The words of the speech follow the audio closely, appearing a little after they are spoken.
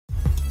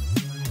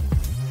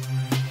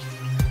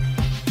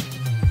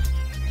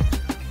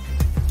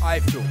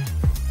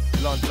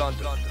iFILM, London.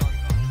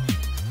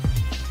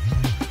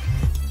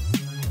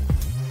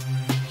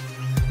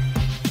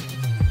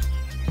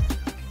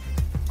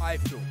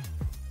 iFILM.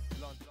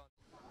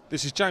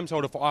 This is James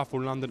Holder for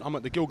iFILM London. I'm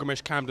at the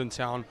Gilgamesh Camden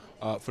Town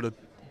for the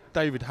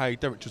David Haye,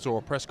 Dereck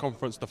Chisora press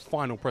conference, the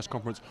final press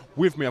conference.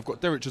 With me, I've got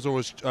Dereck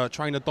Chisora's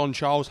trainer, Don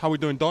Charles. How are we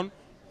doing, Don?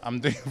 I'm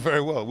doing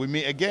very well. We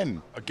meet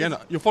again. Again?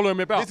 You're following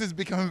me about? This is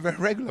becoming very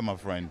regular, my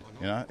friend.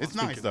 You know, it's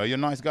nice though. You're a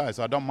nice guy,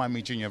 so I don't mind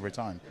meeting you every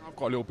time. I've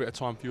got a little bit of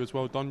time for you as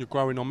well, Don. You're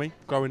growing on me,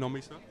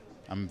 sir.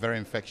 I'm very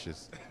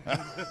infectious.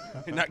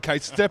 In that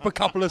case, step a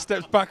couple of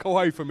steps back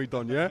away from me,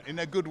 Don, yeah? In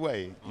a good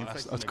way.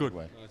 That's good.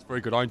 That's very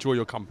good. I enjoy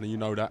your company, you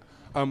know that.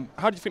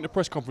 How do you think the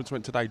press conference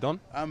went today, Don?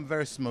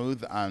 Very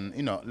smooth, and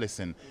you know,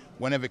 listen,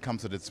 whenever it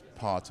comes to this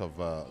part of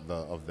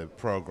the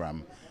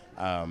program,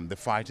 the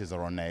fighters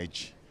are on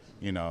edge.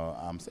 You know,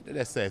 so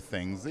they say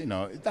things. You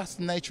know, that's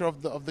the nature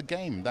of the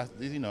game. That,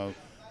 you know,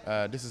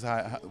 this is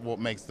what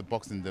makes the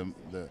boxing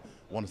the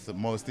one of the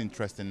most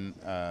interesting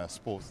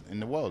sports in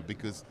the world,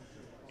 because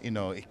you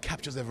know it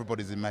captures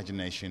everybody's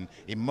imagination.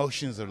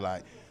 Emotions are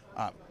like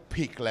at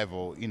peak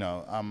level. You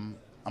know,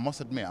 I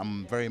must admit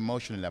I'm very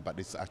emotional about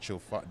this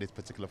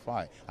particular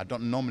fight. I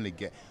don't normally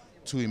get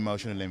too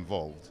emotionally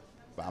involved,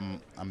 but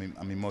I'm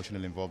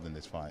emotionally involved in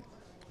this fight.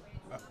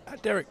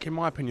 Dereck, in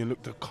my opinion,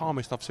 looked the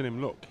calmest I've seen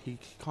him look. He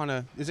kind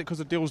of, is it because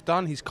the deal's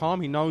done? He's calm.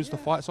 He knows the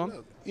fight's on.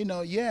 Look, you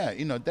know, yeah.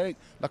 You know, Dereck.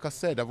 Like I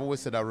said, I've always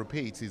said, I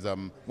repeat, is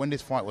when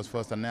this fight was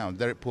first announced,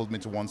 Dereck pulled me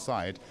to one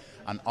side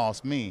and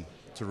asked me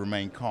to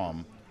remain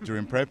calm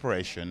during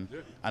preparation.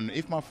 And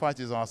if my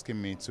fighter is asking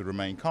me to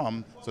remain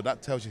calm, so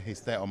that tells you his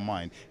state of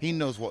mind. He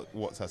knows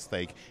what's at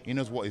stake. He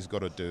knows what he's got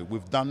to do.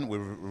 We've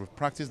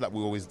practiced like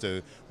we always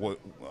do what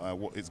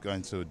he's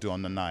going to do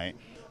on the night.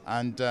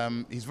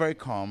 And he's very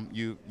calm.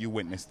 You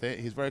witnessed it.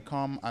 He's very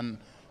calm, and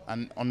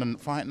on the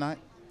fight night,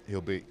 he'll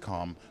be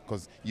calm,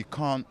 because you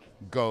can't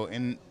go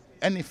in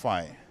any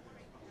fight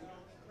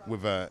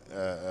with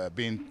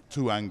being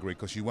too angry,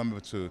 because you won't be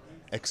able to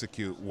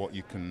execute what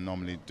you can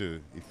normally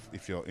do.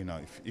 If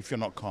you're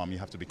not calm, you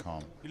have to be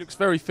calm. He looks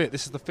very fit.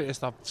 This is the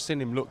fittest I've seen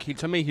him look.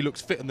 To me, he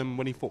looks fitter than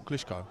when he fought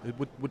Klitschko.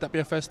 Would that be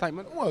a fair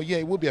statement? Well, yeah,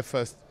 it would be a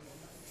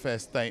fair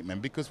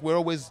statement, because we're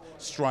always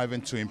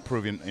striving to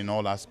improve in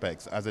all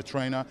aspects. As a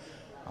trainer,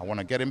 I want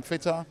to get him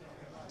fitter.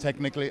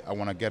 Technically, I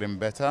want to get him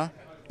better.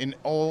 In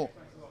all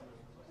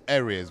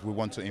areas, we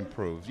want to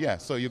improve. Yeah,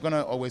 so you're going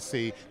to always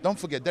see, don't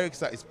forget,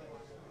 Dereck is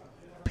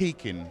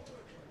peaking.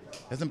 He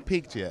hasn't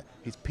peaked yet.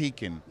 He's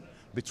peaking.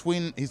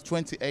 He's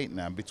 28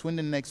 now. Between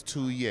the next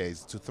 2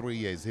 years to 3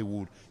 years,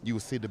 you will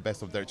see the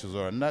best of Dereck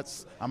Chisora, and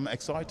I'm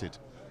excited.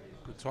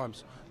 Good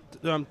times.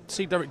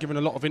 See Dereck giving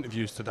a lot of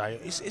interviews today.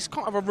 It's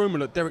kind of a rumour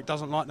that Dereck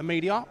doesn't like the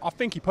media. I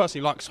think he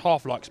personally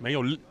half likes me,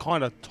 or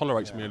kind of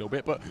tolerates me a little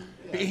bit, but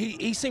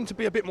he seemed to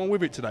be a bit more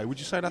with it today. Would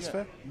you say that's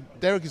fair?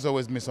 Dereck is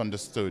always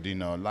misunderstood, you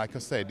know. Like I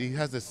said, he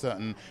has a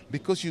certain,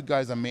 because you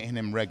guys are meeting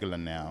him regular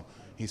now,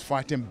 he's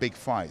fighting big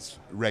fights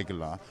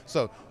regular,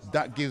 so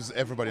that gives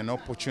everybody an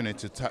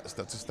opportunity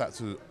to start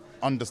to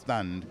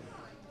understand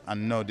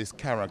and know this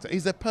character.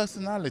 He's a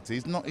personality.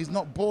 He's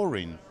not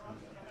boring.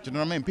 Do you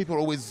know what I mean? People are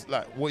always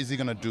like, what is he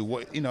going to do?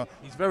 What, you know?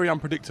 He's very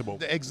unpredictable.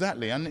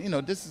 Exactly, and you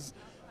know, this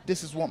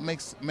is what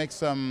makes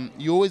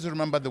you always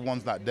remember the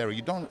ones like Dereck.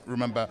 You don't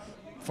remember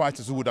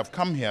fighters who would have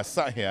come here,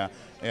 sat here.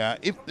 Yeah,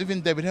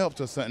 even David Haye,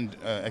 to a certain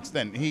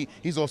extent,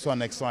 he's also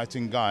an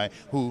exciting guy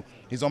who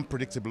is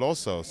unpredictable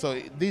also. So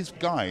these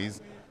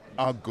guys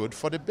are good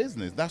for the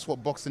business. That's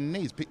what boxing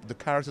needs. The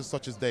characters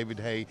such as David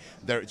Haye,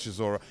 Dereck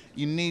Chisora.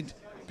 You need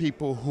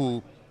people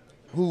who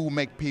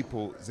make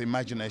people's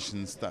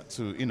imaginations start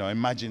to, you know,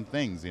 imagine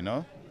things, you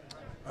know.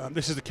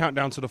 This is the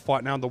countdown to the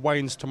fight now. The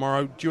weigh-ins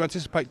tomorrow. Do you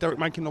anticipate Dereck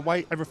making the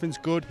weight? Everything's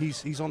good.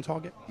 He's on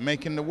target.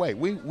 Making the weight.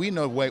 We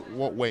know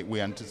what weight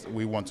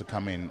we want to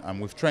come in,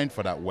 and we've trained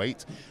for that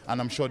weight.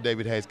 And I'm sure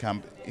David Haye's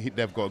camp,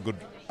 they've got a good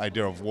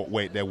idea of what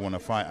weight they want to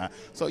fight at.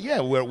 So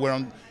yeah, we're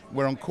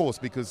on course,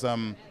 because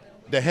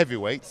they're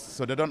heavyweights,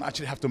 so they don't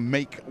actually have to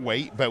make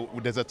weight, but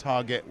there's a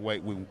target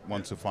weight we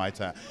want to fight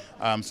at.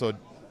 So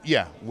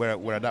yeah,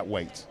 we're at that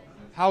weight.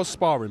 How's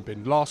sparring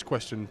been? Last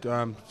question.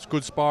 It's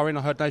good sparring.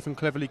 I heard Nathan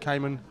Cleverly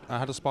came and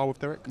had a spar with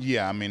Dereck.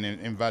 Yeah, I mean,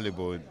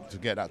 invaluable to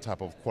get that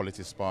type of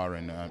quality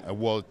sparring. A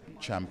world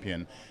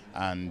champion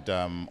and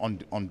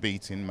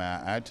unbeaten, may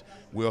I add.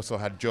 We also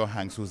had Joe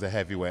Hanks, who's a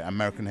heavyweight,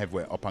 American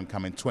heavyweight, up and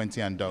coming,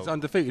 20-0. He's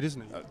undefeated,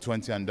 isn't he?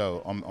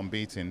 20-0,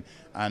 unbeaten.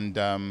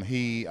 And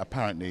he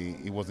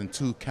was in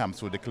two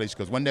camps with the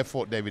Klitschkos. When they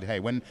fought David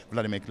Haye, when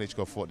Vladimir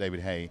Klitschko fought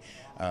David Haye,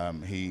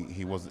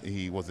 he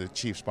was a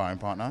chief sparring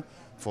partner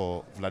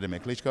for Vladimir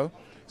Klitschko.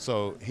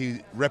 So he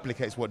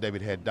replicates what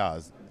David Haye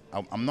does.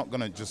 I'm not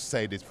going to just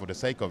say this for the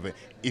sake of it,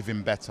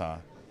 even better.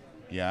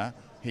 Yeah,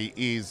 he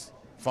is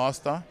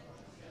faster,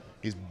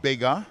 he's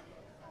bigger,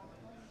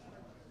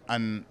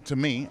 and to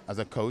me, as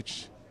a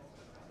coach,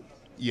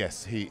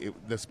 yes,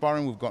 the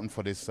sparring we've gotten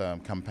for this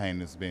campaign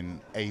has been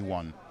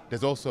A1.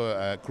 There's also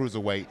a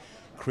cruiserweight,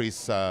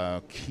 Chris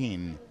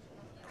Keane.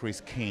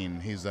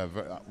 He's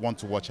one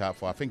to watch out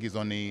for. I think he's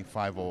only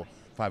 5 or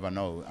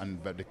 5-0,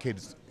 but the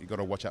kids, you got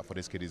to watch out for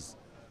this kid. Is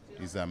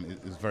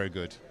very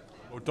good.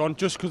 Well, Don,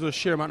 just because of the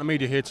sheer amount of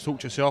media here to talk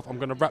to yourself, I'm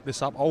going to wrap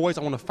this up. I want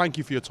to thank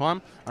you for your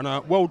time,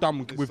 and well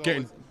done with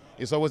getting...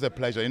 It's always a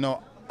pleasure. You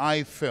know,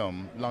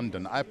 iFILM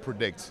London, I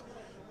predict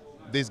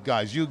these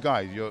guys, you're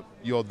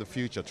the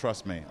future,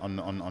 trust me,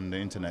 on the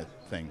internet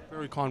thing.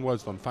 Very kind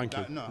words, Don. Thank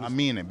you. No, I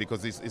mean it,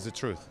 because it's the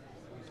truth.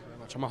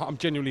 I'm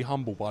genuinely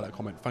humbled by that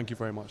comment. Thank you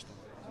very much, Don.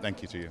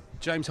 Thank you to you.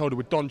 James Holder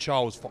with Don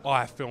Charles for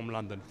iFILM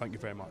London. Thank you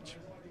very much.